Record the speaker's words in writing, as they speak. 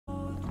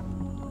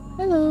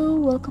Hello,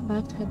 welcome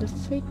back to the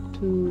Fate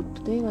 2.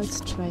 Today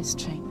let's try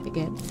Strenght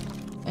again.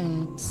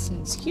 And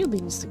since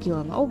Hubie needs to kill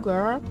an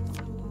ogre,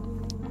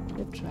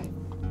 let's try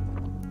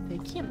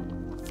take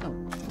him. Oh,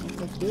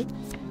 thank you.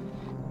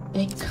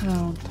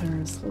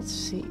 Encounters, let's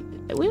see.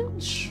 We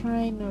don't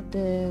shrine of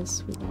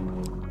this, we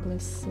don't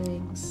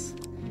blessings.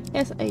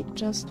 Yes, I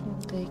just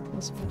won't take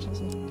as much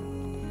as it.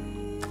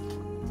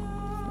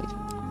 Wait,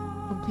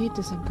 complete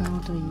this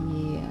encounter,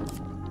 yeah.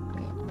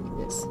 Okay, like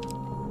this.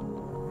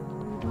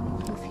 We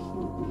don't have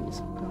Hubie's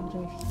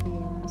encounter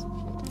here as of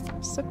yet.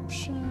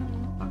 Perception,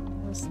 arm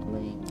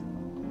wrestling.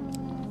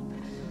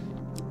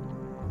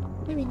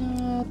 Maybe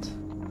not.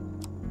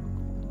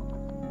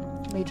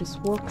 Mage's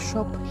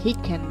workshop, he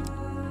can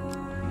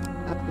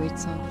upgrade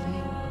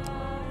something.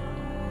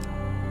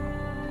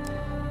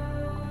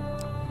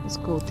 Let's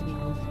go to the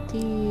of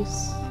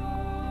thieves.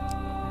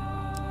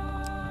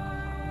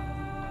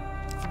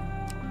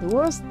 The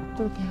worst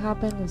that can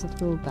happen is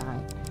that we'll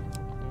die.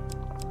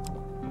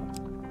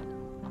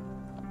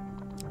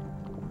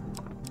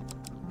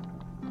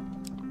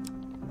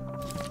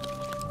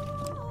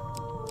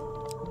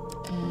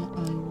 And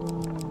I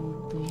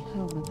want the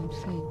helmet, I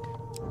think.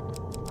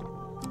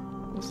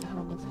 Where's the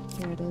helmet?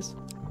 Here it is.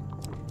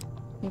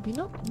 Maybe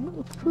not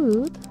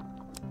food.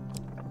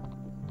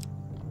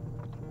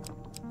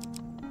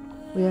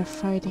 We are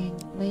fighting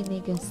mainly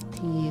against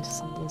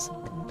thieves in this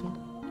encounter.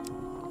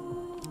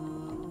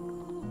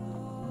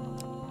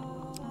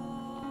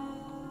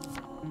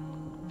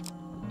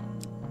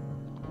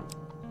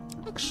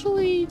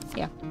 Actually,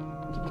 yeah,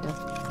 give me that.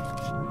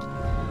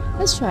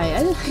 Let's try.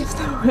 I don't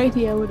have no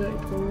idea whether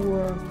it will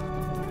work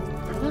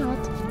or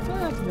not,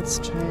 but let's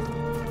try it.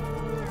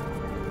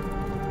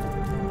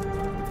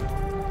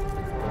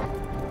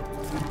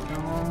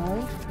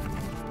 No.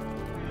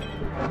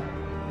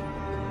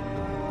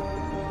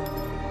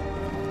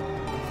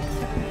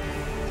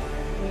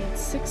 We at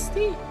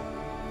 60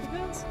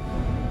 events.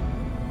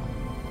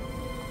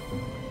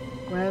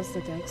 Where's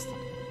the text?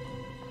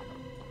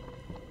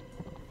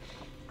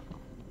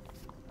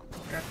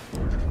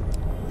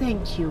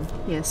 Thank you.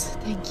 Yes,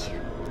 thank you.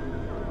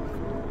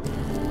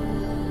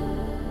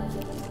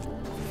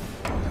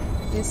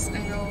 Yes, I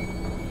know.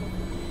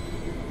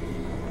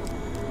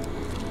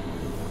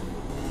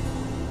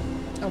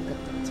 Oh, good.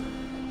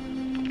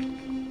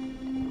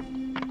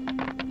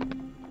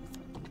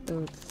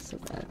 Oh, it's so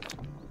bad.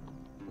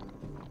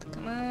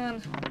 Come on.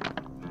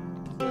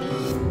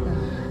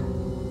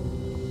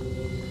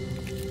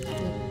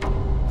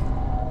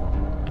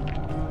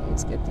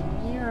 It's getting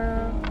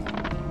nearer.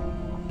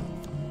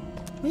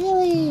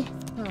 Really?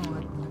 Oh,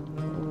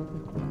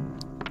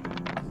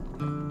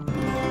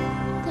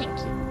 thank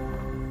you.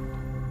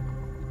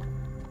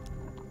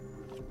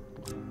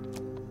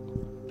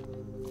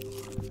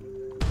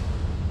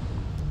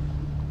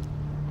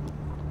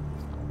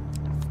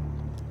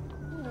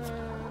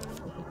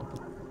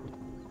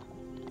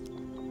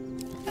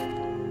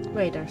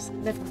 Raiders,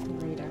 definitely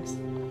raiders.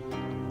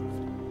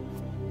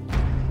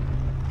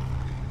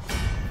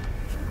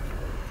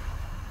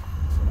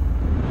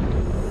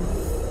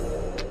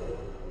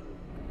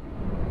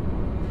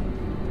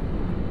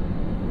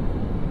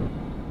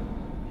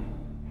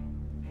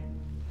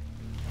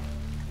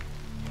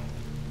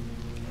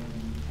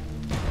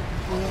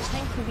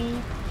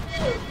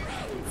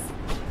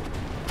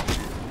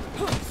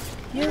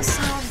 You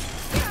sound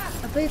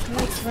a bit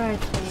late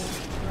frightful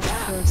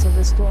of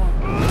the storm.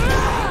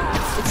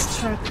 It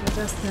struck me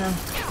just now.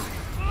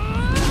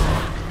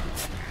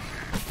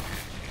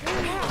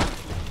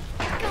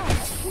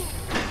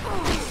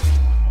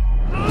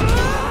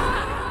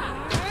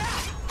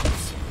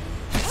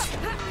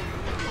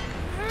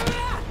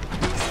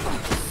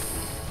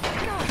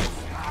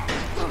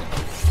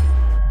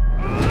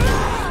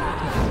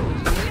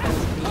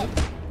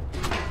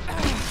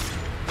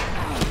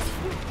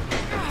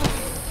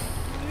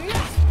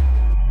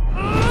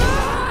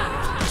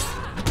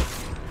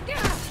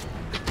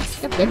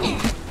 I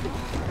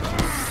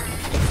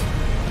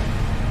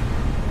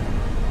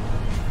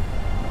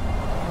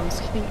was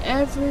keeping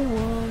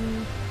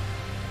everyone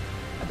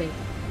a bit.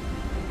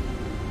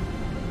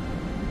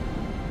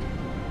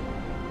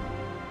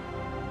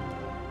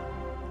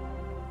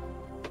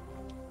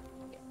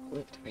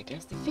 With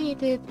raiders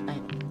defeated,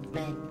 I'm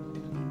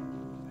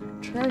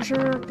banned.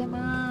 Treasure, come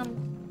on.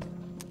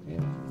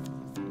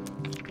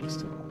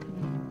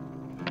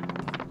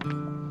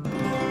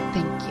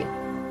 Thank you.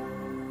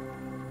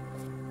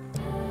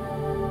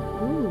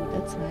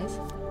 That's nice.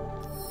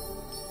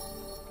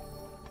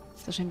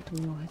 It's a shame to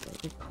have a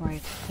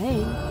required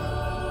thing.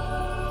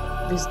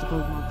 Visitable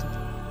mountain.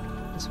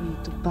 Because we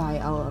need to buy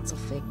a lots of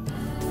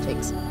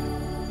figs.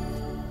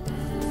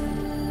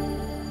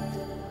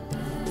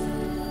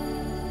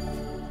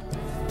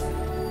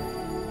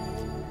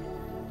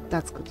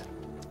 That's good.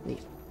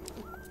 Leave.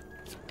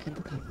 And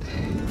the camp.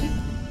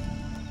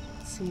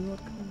 Let's see what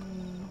can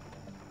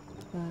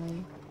we buy.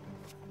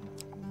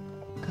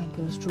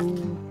 Camper's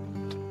jewel.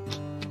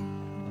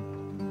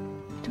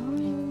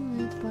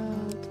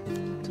 But we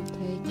need to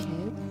take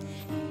it.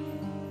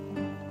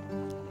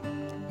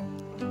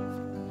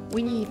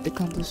 We need the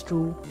Countess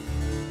Drew.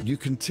 You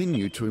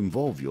continue to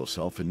involve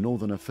yourself in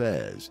northern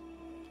affairs.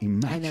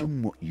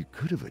 Imagine what you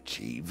could have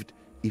achieved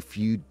if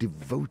you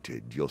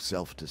devoted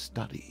yourself to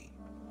study.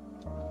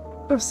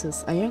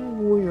 Ursus, a young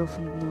warrior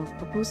from the north,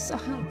 proposes a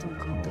hunting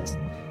contest.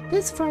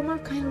 This farmer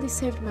kindly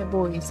saved my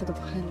boy instead of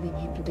handing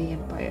him to the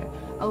Empire.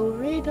 I will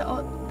raid the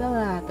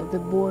land of the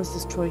boars,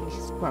 destroying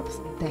his crops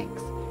and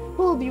tanks.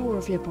 Who will be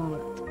worthy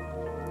opponent?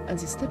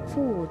 As he stepped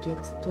forward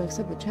to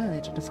accept the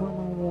challenge, the farmer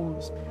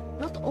warns,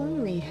 not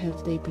only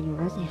have they been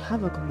wreaking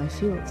havoc on my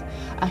fields,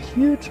 a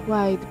huge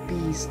white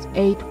beast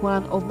ate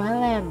one of my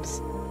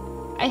lambs.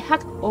 I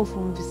hacked off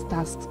one of his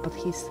tusks, but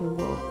he still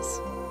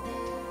lives.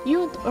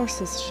 You and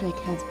Ursus shake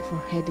hands before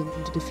heading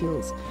into the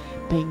fields,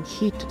 paying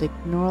heed to the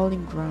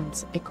gnarling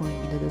grunts echoing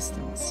in the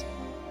distance.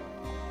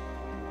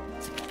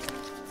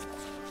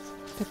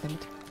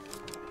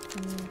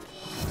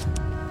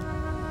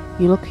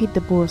 You locate the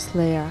boar's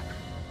lair.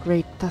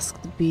 Great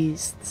tusked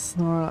beasts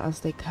snarl as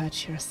they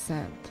catch your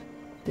scent.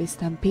 They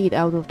stampede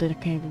out of the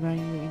cave,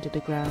 running you into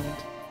the ground.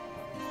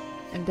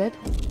 I'm dead?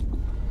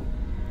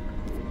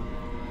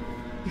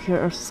 You hear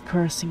Ursus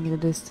cursing in the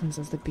distance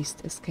as the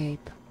beasts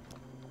escape.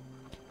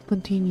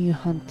 Continue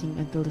hunting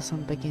until the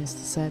sun begins to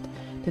set,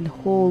 then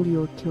haul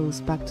your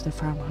kills back to the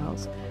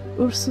farmhouse.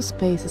 Ursus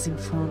paces in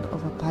front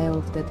of a pile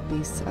of dead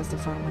beasts as the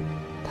farmer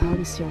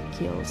tallies your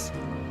kills.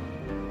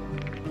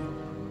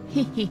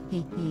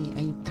 Hehehehe,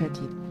 I'm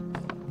 30.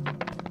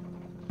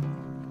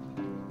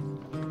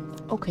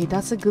 Okay,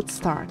 that's a good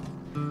start.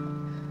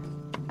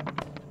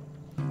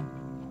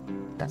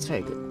 That's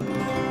very good.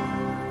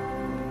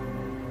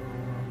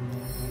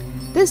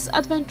 This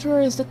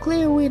adventurer is the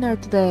clear winner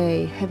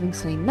today, having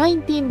slain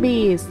 19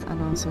 beasts,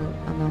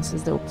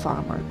 announces the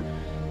farmer.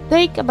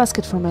 Take a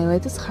basket from my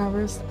latest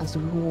harvest as a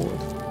reward.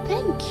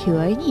 Thank you,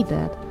 I need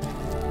that.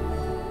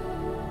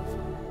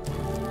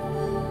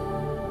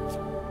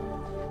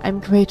 I'm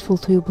grateful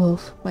to you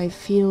both. My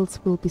fields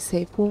will be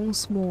safe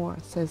once more,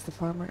 says the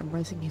farmer,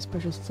 embracing his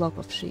precious flock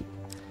of sheep.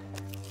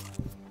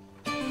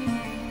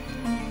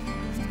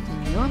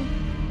 Continue on.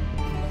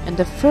 And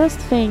the first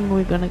thing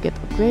we're gonna get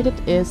upgraded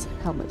is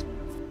helmet.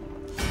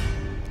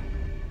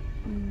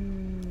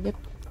 Yep.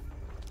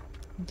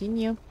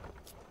 Continue.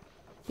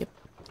 Yep.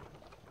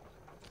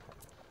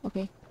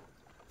 Okay.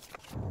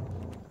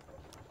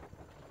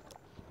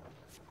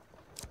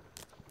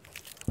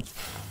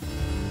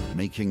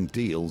 Making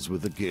deals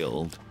with the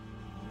guild?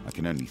 I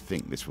can only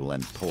think this will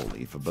end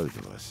poorly for both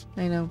of us.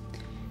 I know.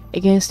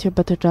 Against your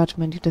better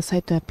judgment, you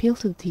decide to appeal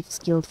to the Thieves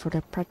Guild for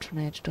their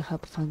patronage to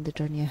help fund the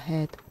journey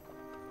ahead.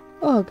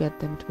 Oh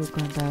goddammit, we're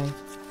gonna die.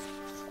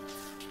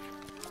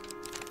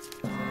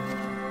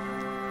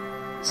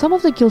 Some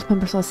of the guild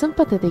members are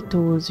sympathetic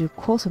towards your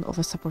cause and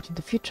offer support in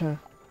the future.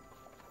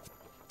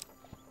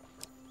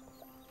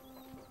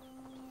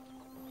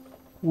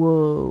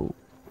 Whoa.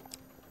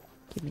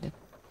 Give me that.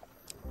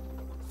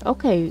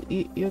 Okay,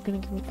 you're gonna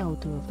give me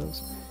out 2 of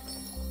those.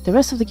 The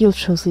rest of the guild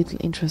shows little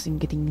interest in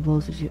getting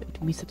involved with your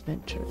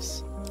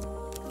misadventures.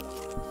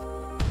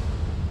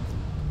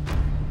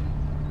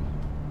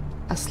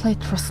 A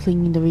slight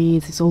rustling in the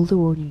reeds is all the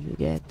warning you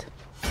get.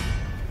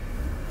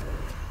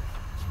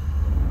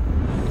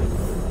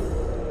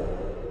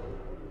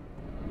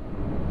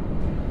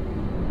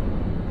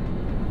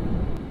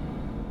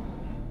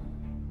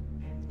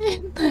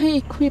 And I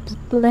equipped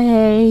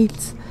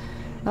blades!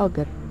 Oh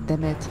god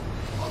damn it.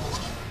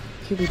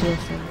 You do your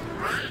thing.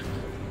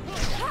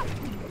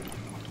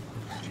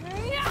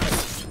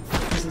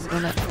 This is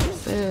gonna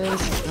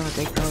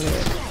take a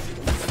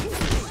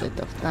little bit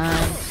of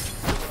time.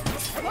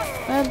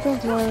 But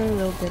don't worry,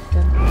 we'll get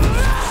them.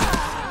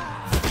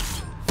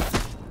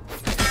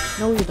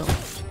 No, you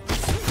don't.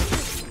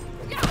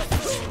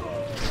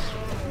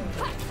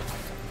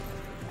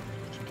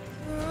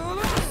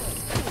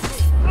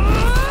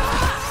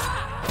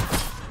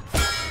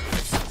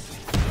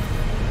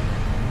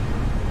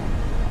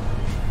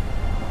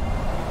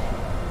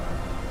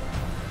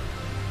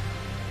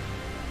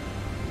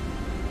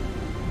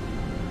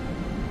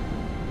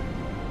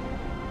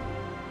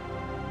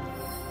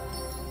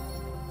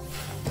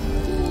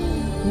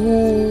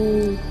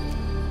 Whoa!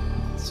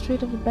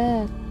 Straight off the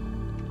bat.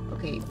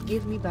 Okay,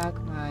 give me back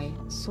my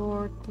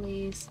sword,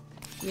 please.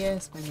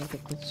 Yes, my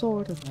naked good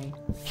sword and my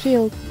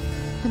shield.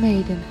 The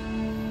maiden.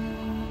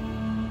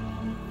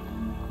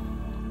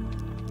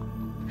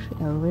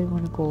 Actually, I really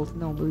want a gold.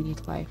 No, we need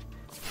 5.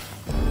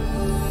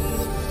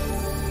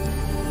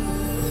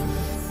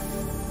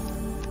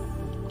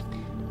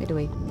 By the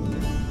way,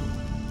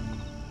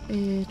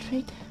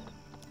 trade.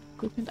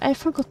 Equipment. I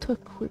forgot to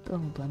equip. Oh,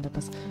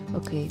 blunderbuss.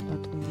 Okay,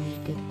 but we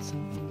will get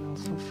something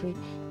else for free.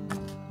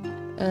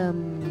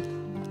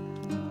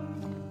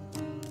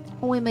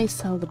 We may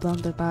sell the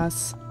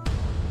blunderbuss.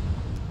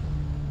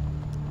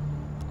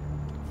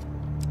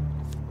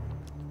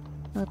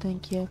 No,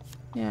 thank you.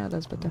 Yeah,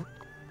 that's better.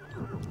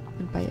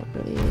 Empire,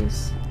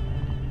 please.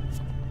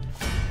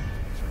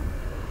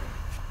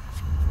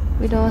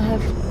 We don't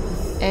have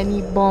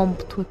any bomb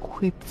to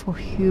equip for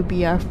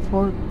Hubie. I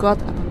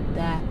forgot about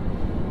that.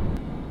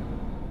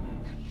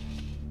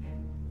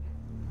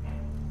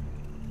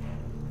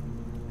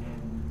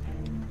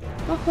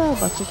 Oh well,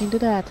 but you can do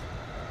that.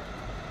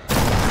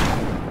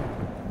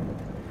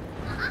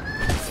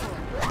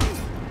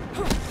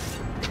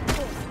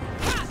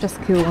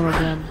 Just kill one of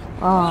them.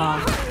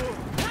 Ah.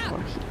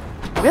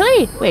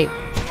 Really? Wait.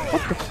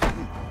 What the?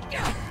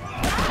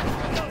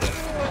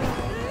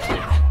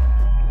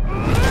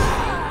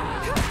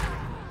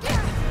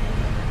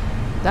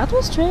 That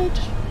was strange.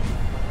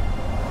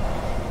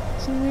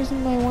 For some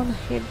reason my one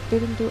hit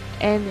didn't do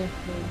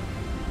anything.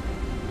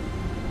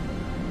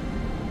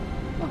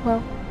 Oh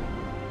well.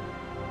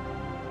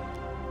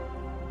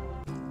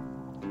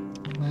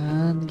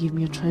 Man, give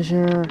me a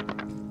treasure.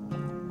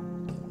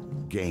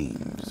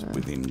 Games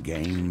within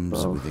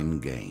games within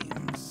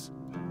games.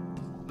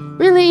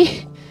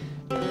 Really?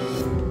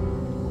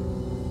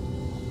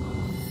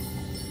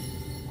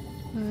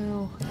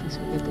 Well, at least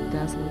we get the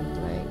dazzling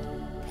blade.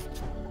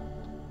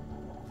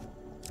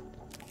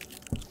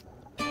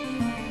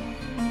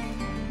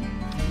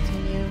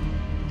 Continue.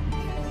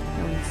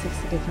 Only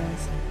 60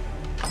 difference.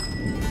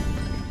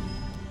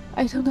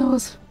 I don't know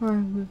what's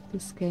wrong with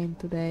this game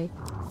today.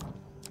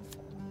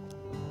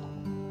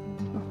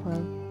 Oh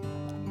well.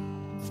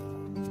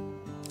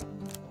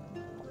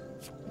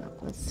 Now,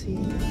 let's see.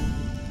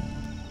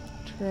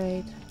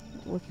 Trade.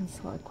 We can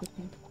sell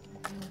equipment.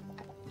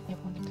 I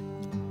want it.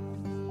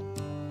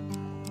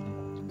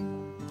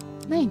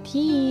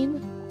 19?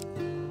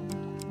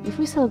 If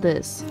we sell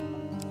this,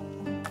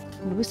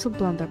 when we sell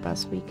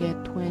blunderbuss, we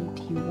get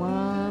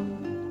 21.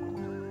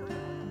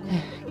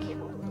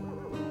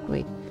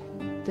 Wait,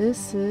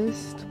 this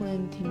is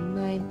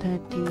 29,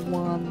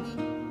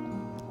 31.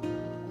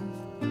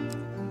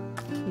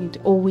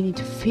 We need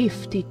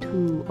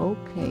 52.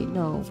 Okay,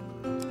 no.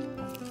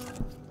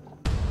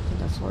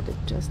 Can't afford it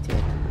just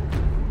yet.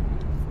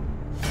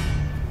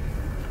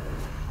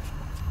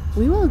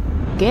 We will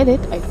get it,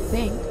 I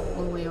think,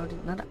 one way or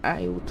another.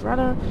 I would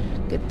rather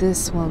get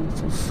this one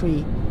for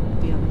free, to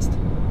be honest.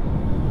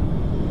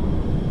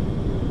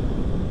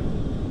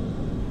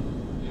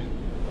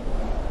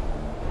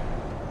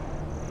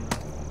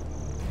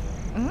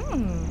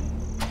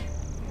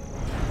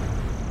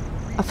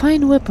 A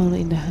fine weapon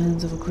in the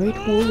hands of a great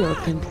warrior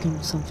can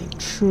become something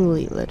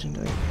truly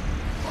legendary.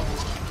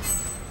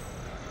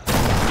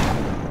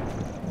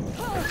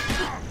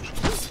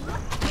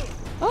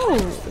 Oh,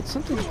 it's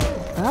something like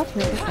that.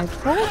 I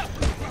thought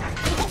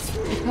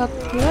it had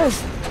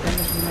less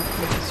damage than the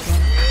previous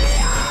one.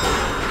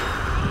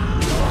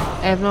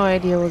 I have no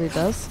idea what it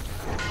does.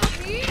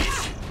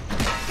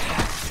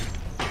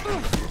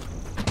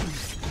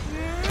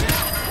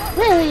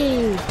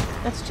 Really?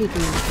 That's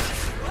cheating.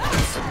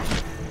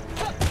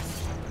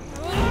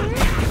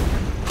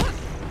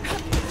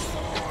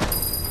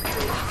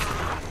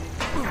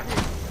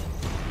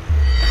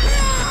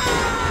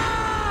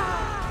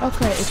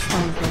 Okay, it's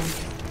fine then.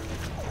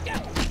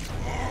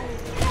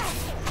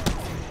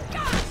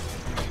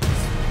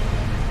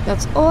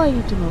 That's all I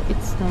need to know.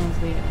 It stands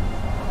there.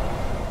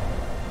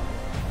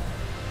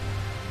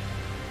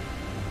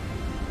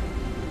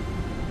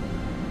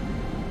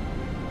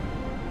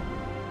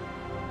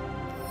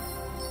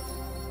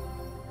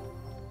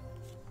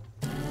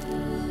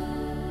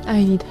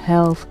 I need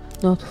health,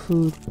 not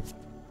food.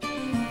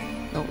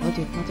 No, not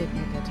yet, not yet,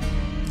 not yet.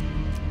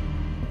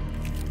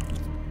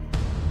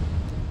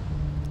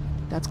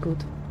 That's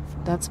good.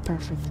 That's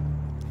perfect.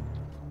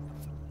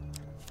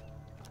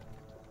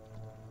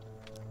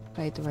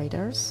 Fight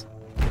raiders.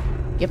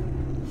 Yep.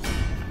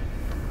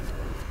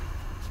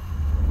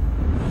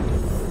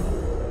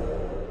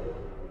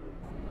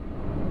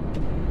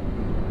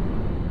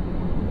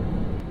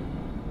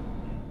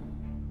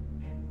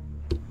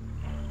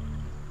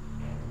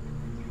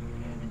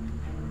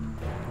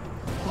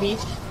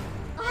 Beef.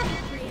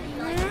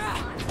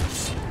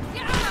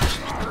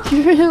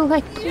 You really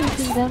like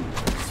cleaning them?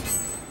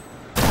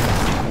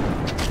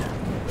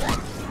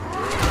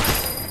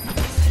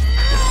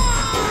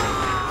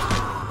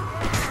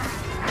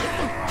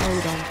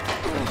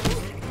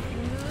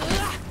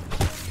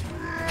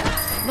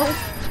 No.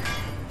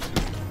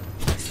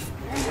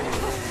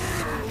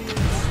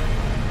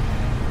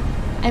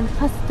 I'm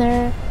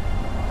faster.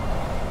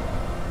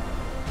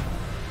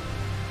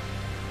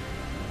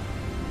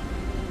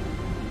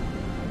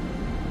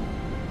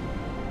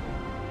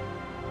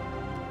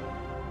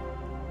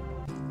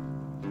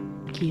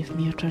 Give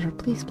me a treasure,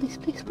 please, please,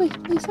 please, please,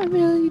 please. I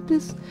really need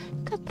this.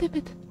 God damn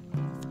it.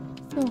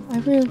 No, I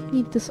really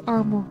need this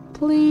armor,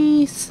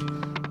 please.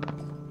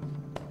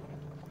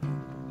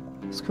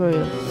 Screw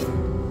you.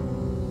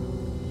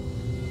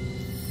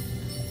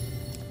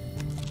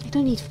 I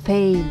don't need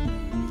fame.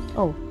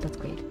 Oh, that's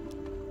great.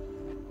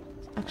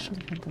 It's actually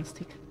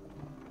fantastic.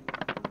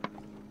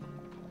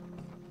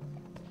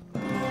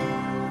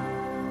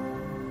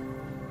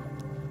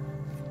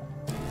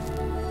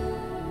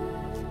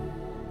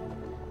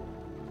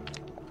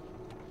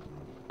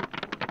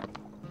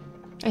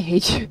 I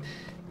hate you.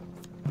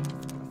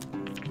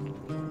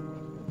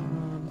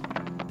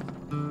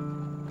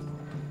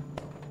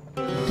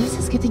 This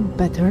is getting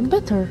better and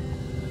better.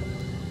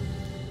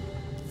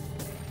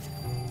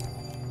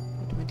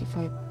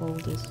 25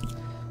 gold is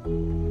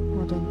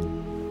More than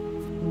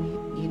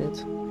we needed.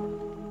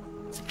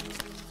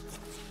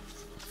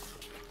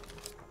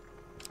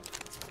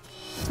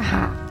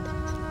 Aha!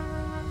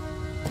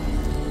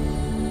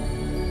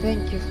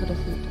 Thank you for the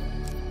food.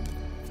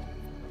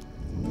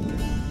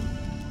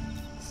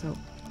 So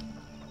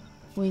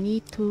we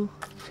need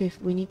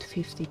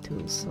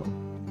 52, so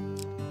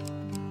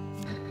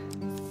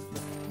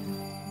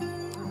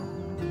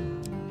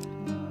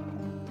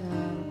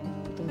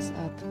put us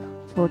at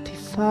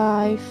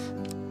 45.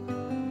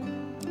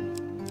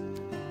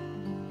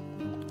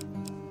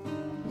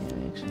 Yeah,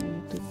 we actually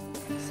need to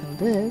sell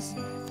this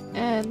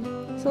and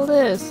sell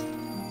this.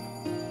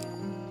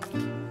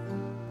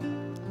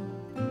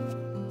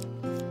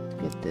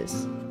 Get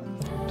this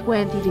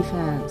 20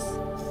 defense.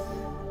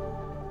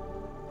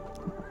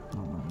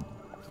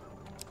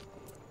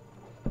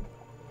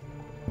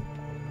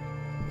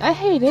 I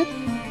hate it,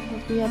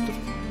 but we have to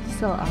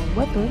sell our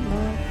weapon.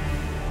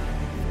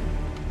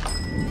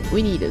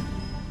 We need it.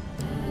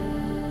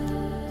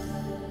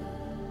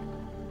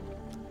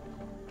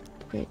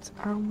 Great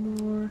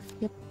armor.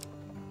 Yep.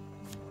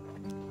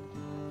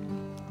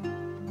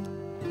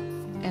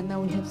 And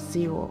now we have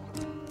 0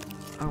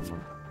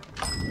 armor.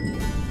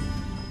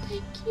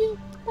 Thank you.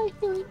 I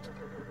healing.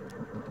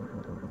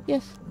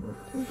 Yes.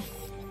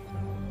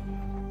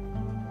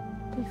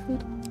 Buy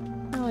food.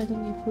 No, I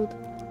don't need food.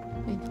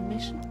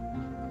 Information?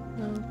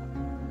 No.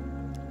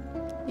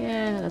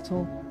 Yeah, that's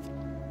all.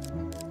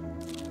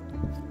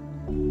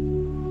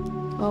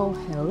 Oh,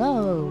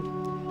 hello.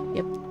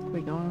 Yep,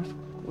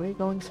 we're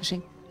going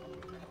fishing.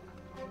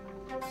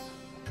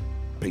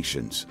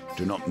 Patience.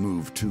 Do not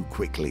move too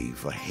quickly,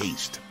 for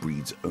haste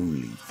breeds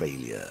only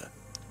failure.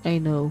 I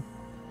know.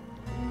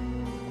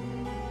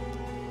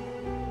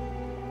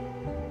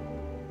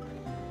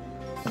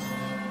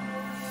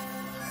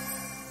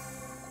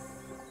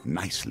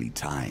 Nicely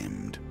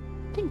timed.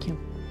 Thank you.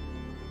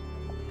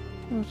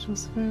 That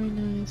was very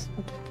nice,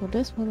 but for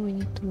this one we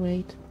need to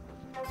wait.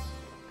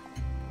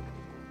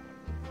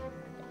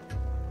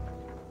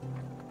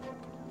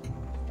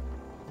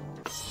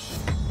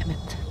 Damn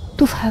it.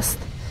 Too fast.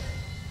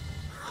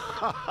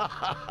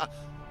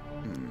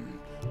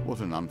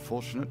 What an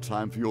unfortunate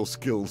time for your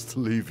skills to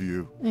leave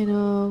you. I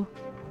know.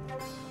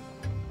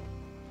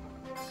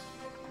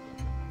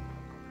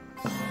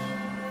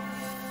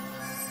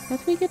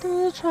 But we get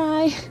another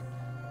try.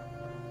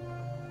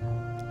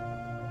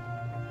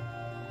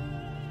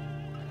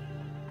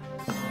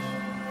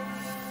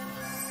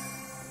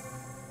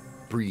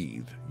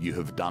 Breathe. You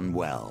have done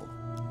well.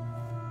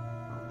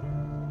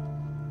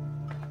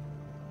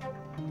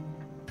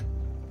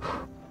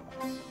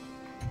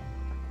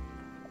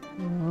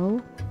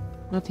 No,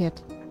 not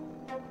yet.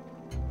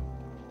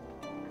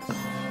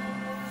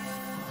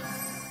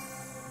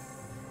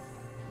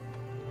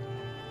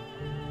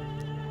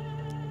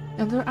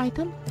 Another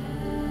item?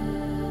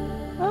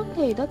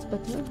 Okay, that's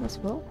better as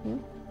well, yeah.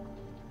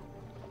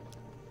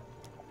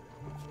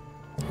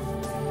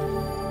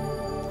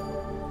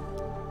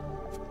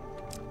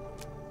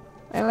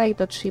 I like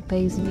that she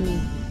pays me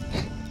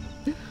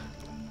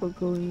for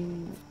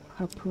going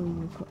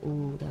harpooning for.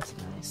 Oh, that's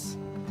nice.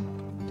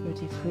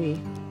 33.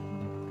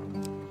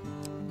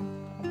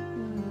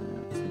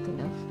 That's not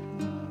enough.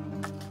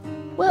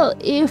 Well,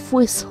 if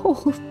we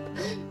sold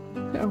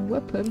our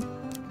weapon.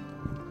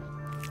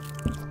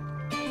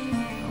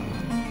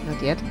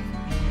 Not yet.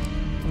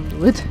 Don't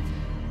do it.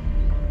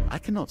 I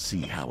cannot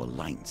see how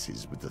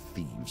alliances with the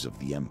thieves of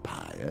the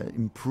Empire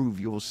improve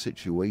your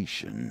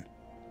situation.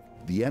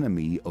 The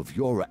enemy of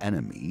your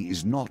enemy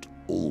is not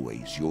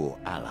always your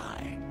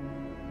ally.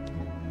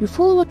 You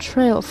follow a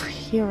trail of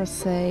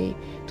hearsay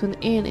to an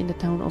inn in the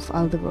town of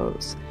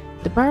Alderos.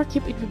 The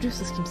barkeep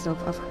introduces himself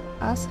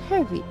as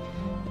Harvey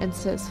and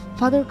says,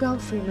 Father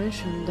Godfrey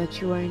mentioned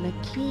that you are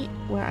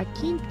a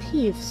keen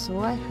thief, so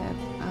I have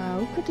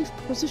a lucrative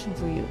position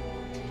for you.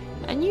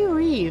 A new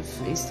reeve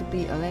is to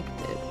be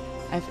elected.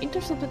 I've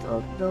intercepted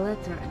the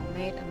letter and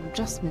made an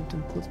adjustment to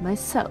include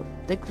myself,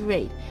 the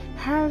great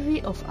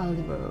Harvey of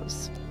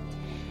Alderos.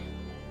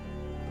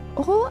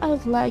 All I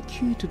would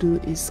like you to do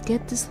is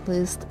get this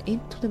list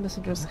into the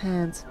messenger's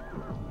hands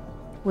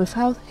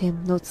without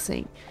him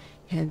noticing.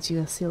 He hands you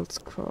a sealed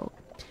scroll.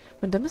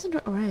 When the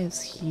messenger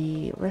arrives,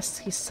 he rests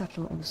his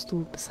satchel on the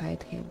stool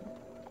beside him.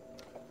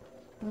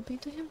 Wanna pay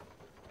to him?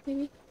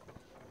 Maybe?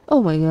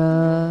 Oh my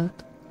god.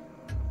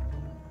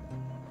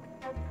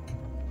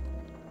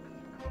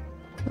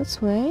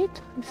 Let's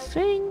wait. I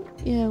think,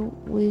 yeah,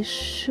 we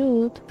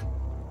should.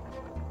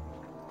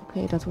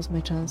 Okay, that was my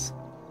chance.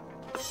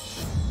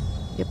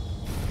 Yep.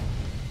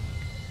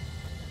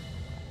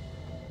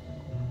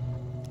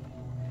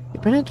 You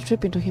plan to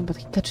trip into him, but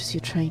he catches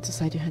you trying to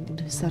slide your hand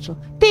into his satchel.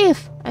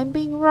 Thief! I'm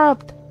being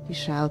robbed! He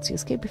shouts. You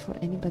escape before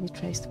anybody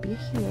tries to be a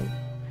hero.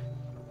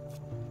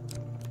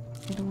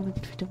 I don't want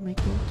to get rid of my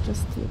coat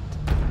just yet.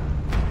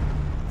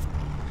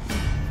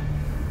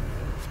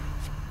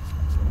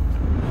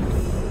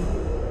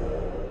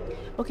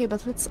 Okay,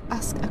 but let's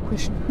ask a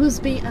question. Who's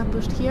being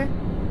ambushed here?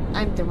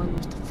 I'm the one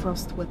with the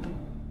frost weapon.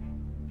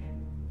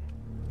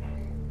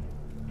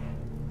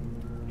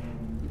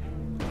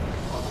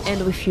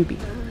 And with Hubie.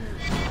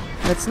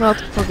 Let's not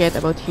forget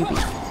about Hubie.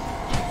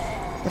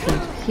 Okay,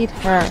 hit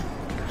her.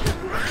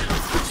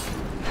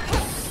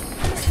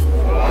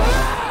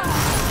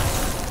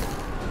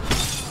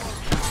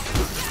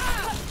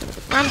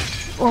 Run!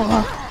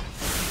 Oh.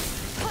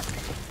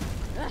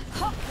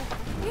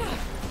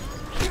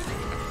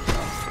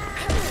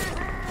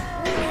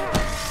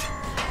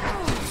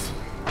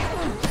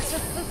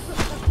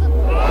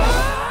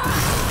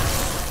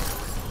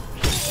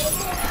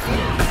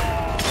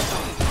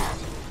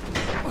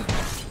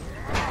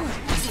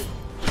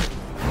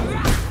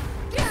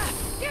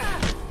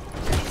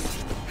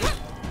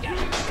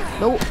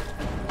 No!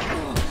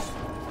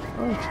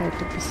 Oh, you tried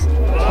to be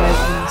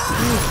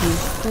sneaky,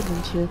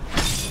 didn't you?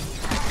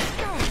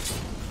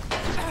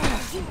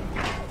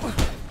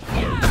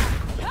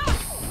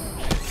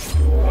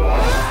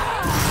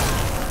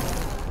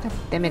 God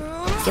damn it!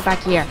 Get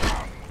back here!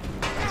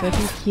 So I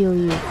can kill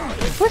you.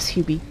 Where's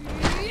Hubie?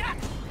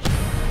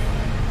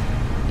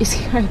 Is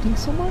he hiding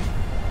somewhere?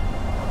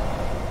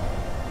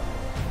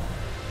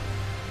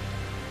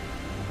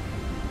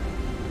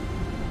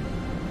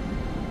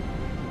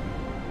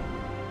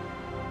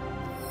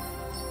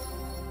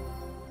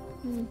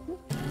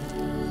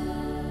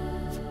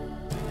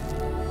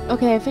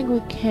 Okay, I think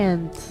we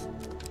can't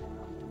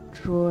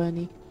draw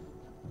any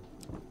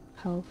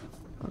health.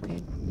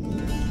 Okay.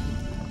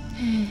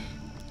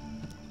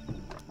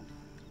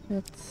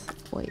 Let's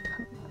wait.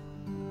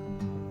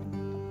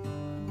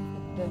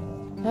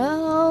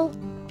 Hell,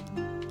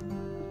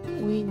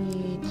 we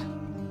need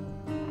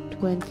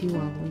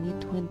 21. We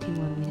need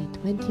 21. We need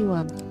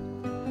 21.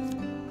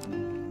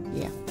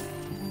 Yeah.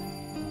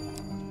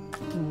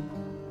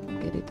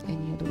 Get it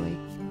any other way.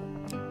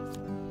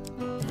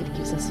 It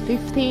gives us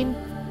 15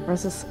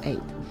 versus 8.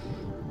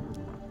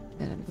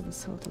 Then I'm gonna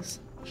sell this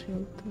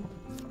shield too.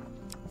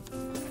 I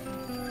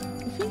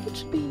think it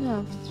should be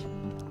enough.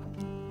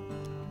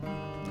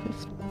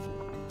 50.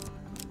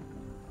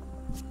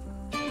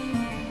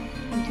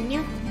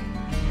 Continue.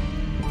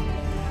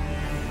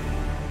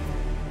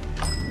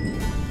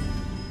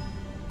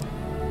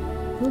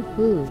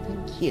 Woohoo,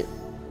 thank you.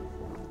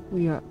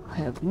 We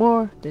have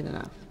more than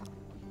enough.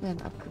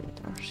 Then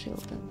upgrade our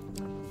shield then.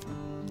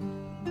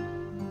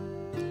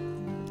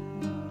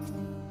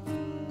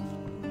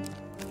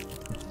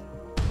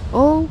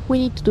 All we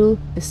need to do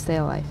is stay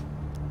alive.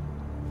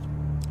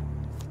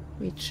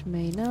 Which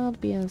may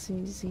not be as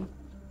easy.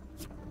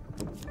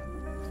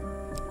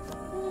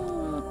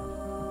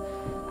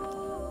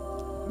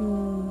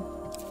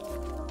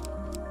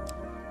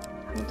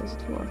 How does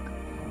it work?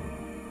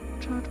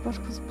 Charge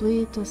particles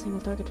bleed to a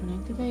single target when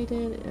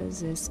activated.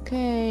 Is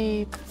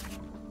escape.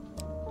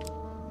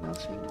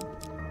 Nothing.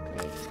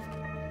 Great.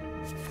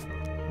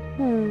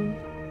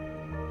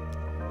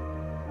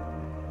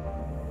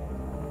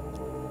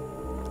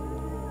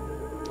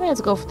 Let's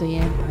go for the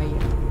Empire.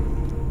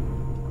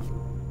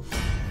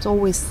 It's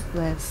always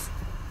less.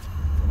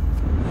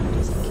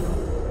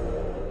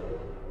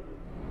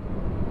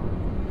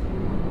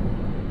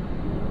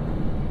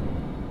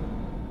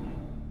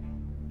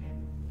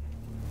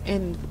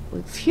 And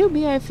with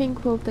Hubie, I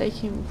think we'll take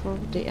him for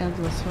the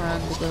endless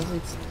run because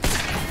it's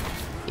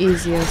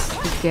easiest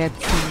to get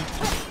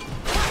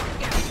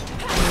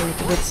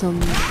some.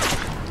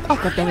 Oh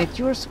god damn it!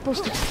 You were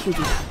supposed to kill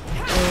Hubie.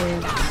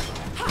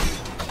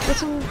 Get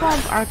some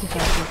bomb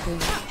artifacts, I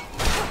think.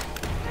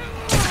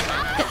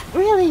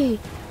 Really?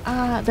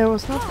 There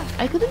was nothing.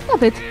 I couldn't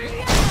have it.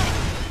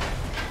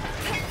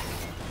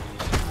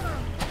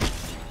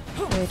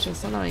 Which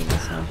is annoying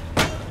as hell.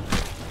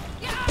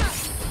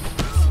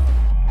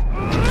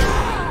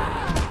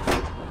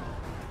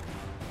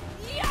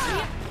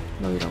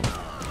 No, you don't.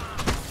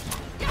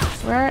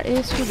 Where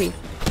is Hubie?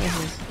 There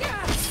he is.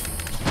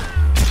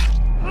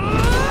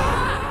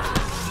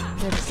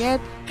 Let's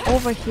get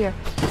over here.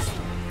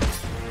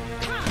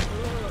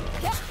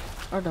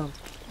 Or don't.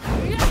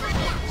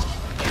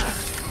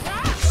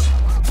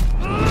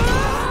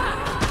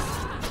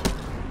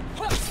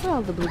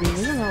 Well, the bleeding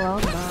isn't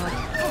allowed, but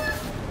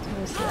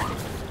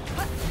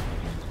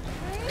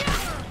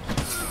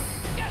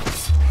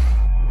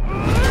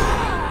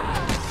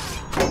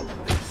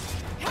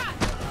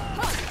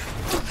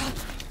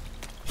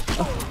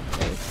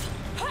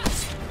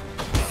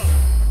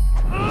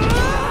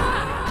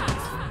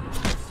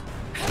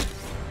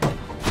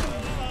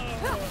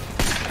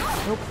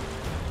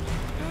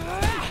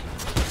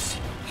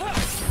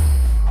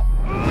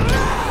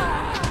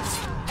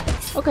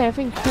okay, I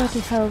think 30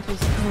 health is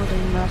more than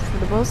enough for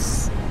the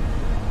boss.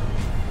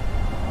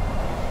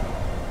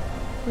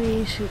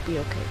 We should be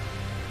okay.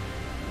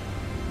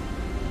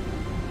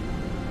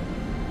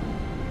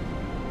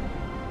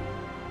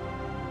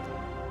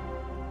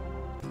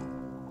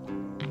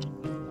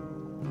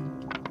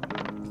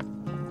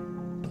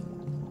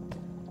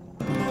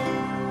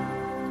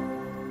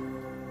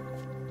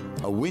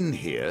 A win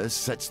here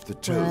sets the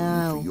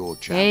tone for your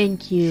challenge.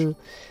 Thank you.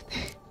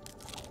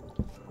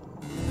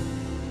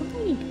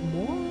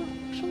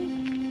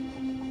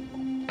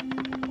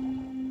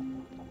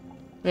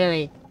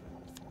 Really?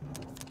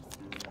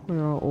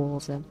 We're all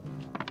of them.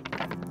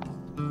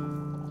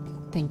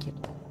 Thank you.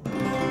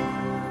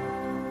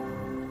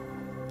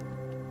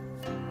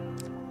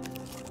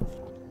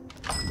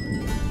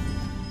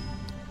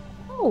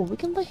 Oh, we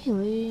can buy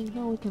healing.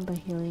 No, we can buy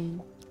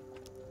healing.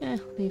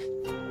 Leave.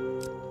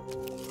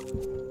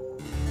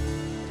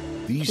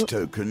 These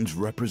tokens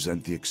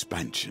represent the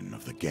expansion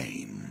of the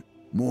game.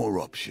 More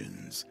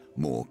options,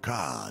 more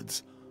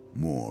cards,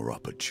 more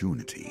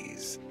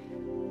opportunities.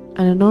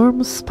 An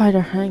enormous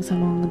spider hangs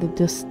among the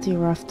dusty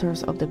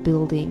rafters of the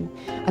building,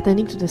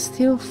 attending to the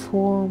still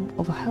form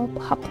of a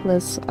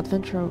hapless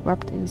adventurer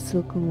wrapped in a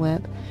silken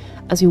web.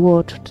 As you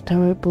watch, the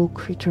terrible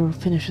creature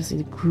finishes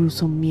its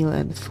gruesome meal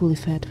and, fully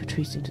fed,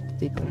 retreats into the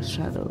deeper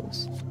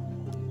shadows.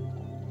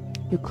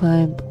 You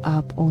climb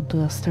up onto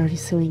a sturdy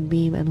ceiling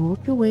beam and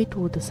work your way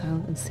toward the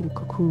silent and still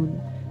cocoon.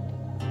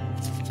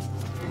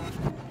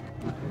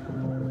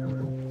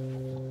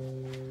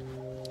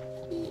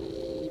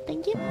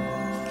 Thank you.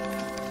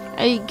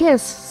 I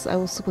guess I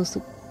was supposed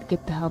to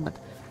get the helmet.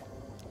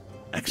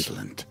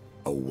 Excellent.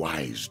 A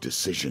wise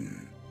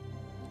decision.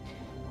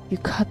 You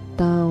cut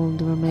down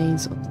the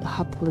remains of the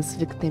hapless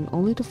victim,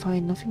 only to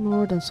find nothing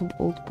more than some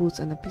old boots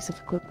and a piece of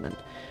equipment.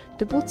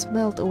 The boots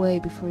melt away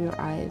before your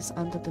eyes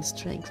under the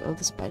strength of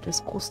the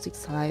spider's caustic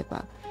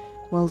saliva,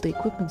 while the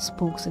equipment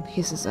spunks and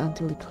hisses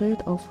until it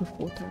cleared off with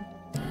water.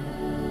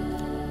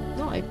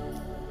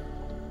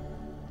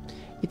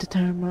 You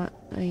determine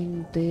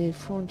the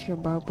frontier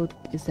bar boot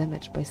is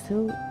damaged but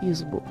still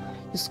usable.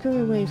 You scurry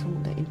away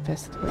from the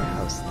infested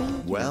warehouse.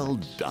 Well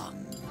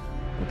done.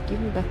 But give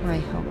me back my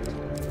helmet.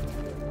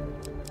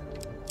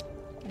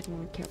 I don't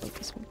really care about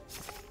this one.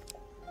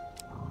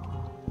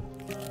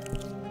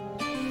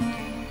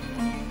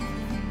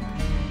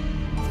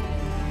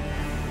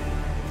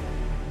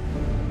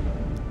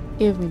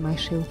 Give me my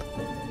shield.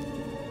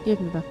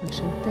 Give me back my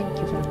shield. Thank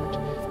you very much.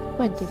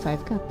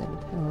 25,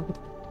 goddammit. I love it.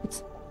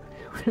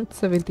 It's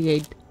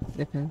 78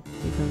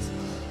 defense.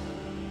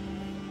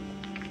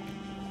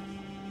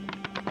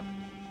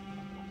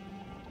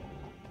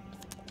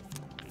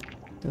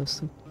 Those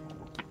two.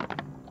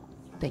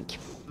 Thank you.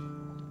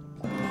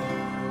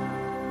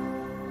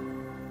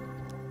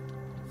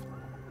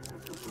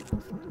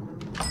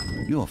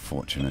 You're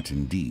fortunate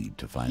indeed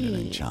to find an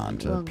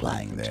enchanter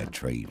applying their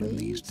trade in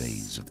these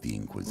days of the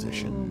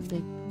Inquisition.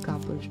 The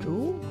accomplished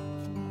rule.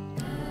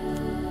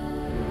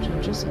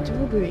 Changes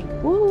into a brewing.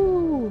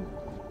 Woo!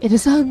 It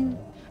is done!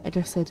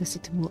 Adversaries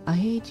Citimu, I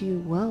aid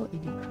you well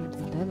in your current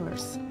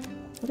endeavors.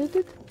 What is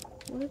it?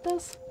 What it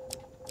does?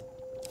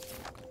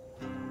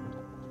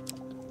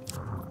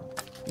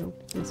 No,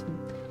 this one.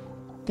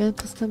 Get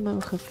customer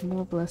will have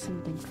more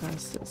blessing than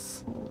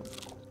curses.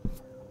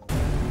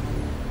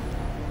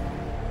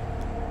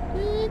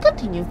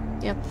 Continue.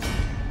 Yep.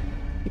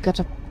 You got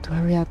up to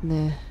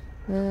Ariadne.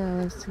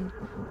 Let's see.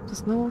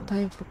 There's no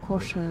time for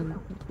caution.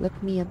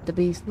 Let me at the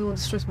base. No one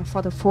destroys my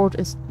father. Ford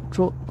is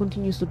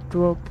continues to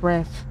draw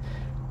breath.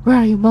 Where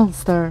are you,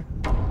 monster?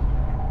 Yep.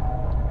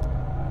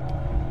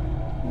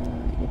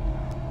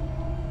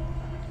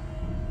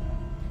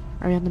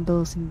 Ariadne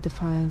bellows in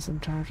defiance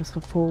and charges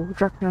her foe.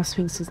 Draknar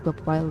swings his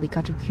lob wildly,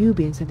 catching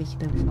Hubie and sending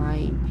them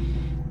flying.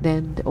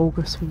 Then the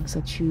ogre swings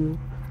at you.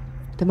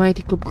 The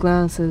mighty club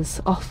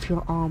glances off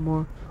your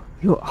armor.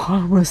 Your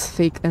armor is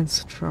thick and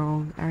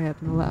strong.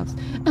 Ariadne laughs.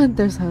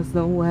 Anders has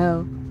done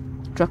well.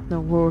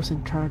 Draknar roars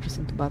and charges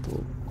into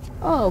battle.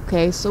 Oh,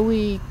 okay, so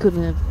we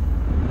couldn't have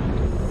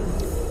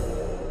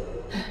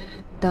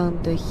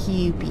done the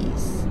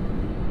Hubies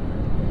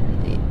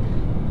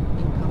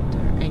encounter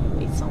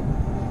anyway, so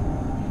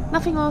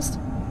nothing lost.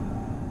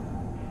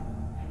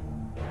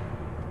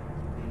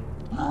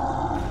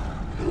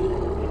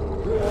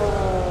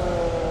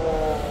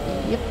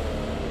 Yep.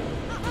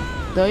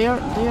 Do your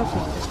thing.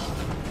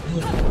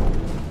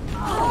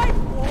 I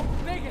walk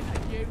bigger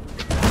than you.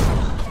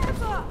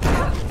 Ever.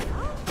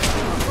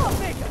 Not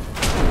bigger.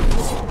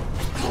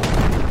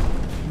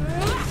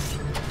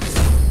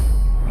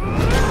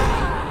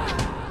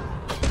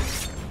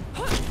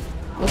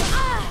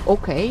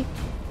 Okay.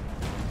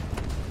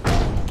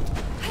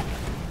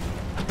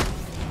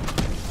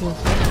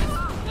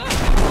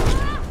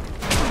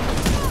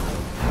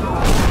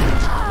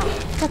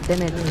 God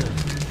damn it.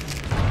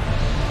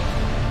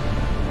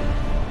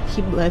 He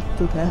bled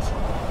to death.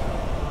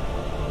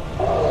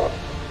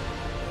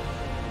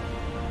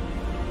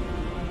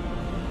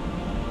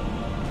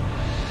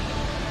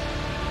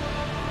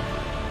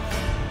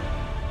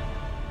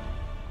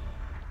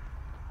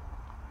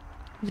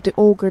 The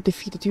ogre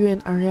defeated you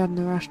and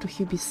Ariadne rushed to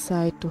Hubie's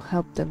side to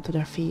help them to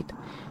their feet.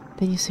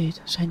 Then you see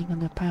it, shining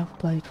on a pile of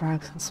bloody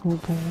rags and small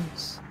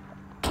bones.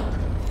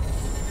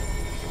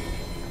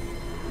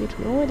 Which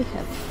we already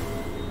have.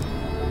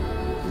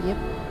 Yep.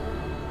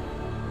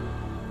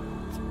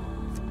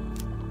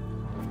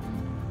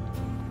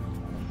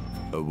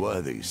 A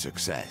worthy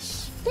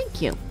success.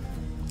 Thank you.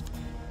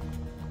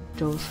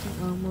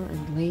 Joestar armor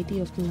and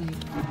Lady of the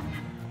Lake.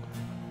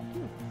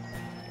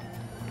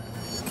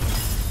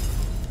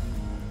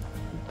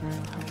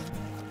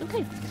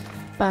 Okay,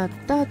 but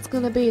that's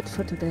gonna be it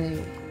for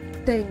today.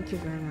 Thank you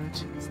very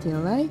much. Stay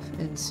alive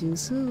and see you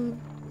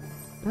soon.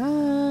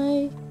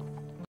 Bye.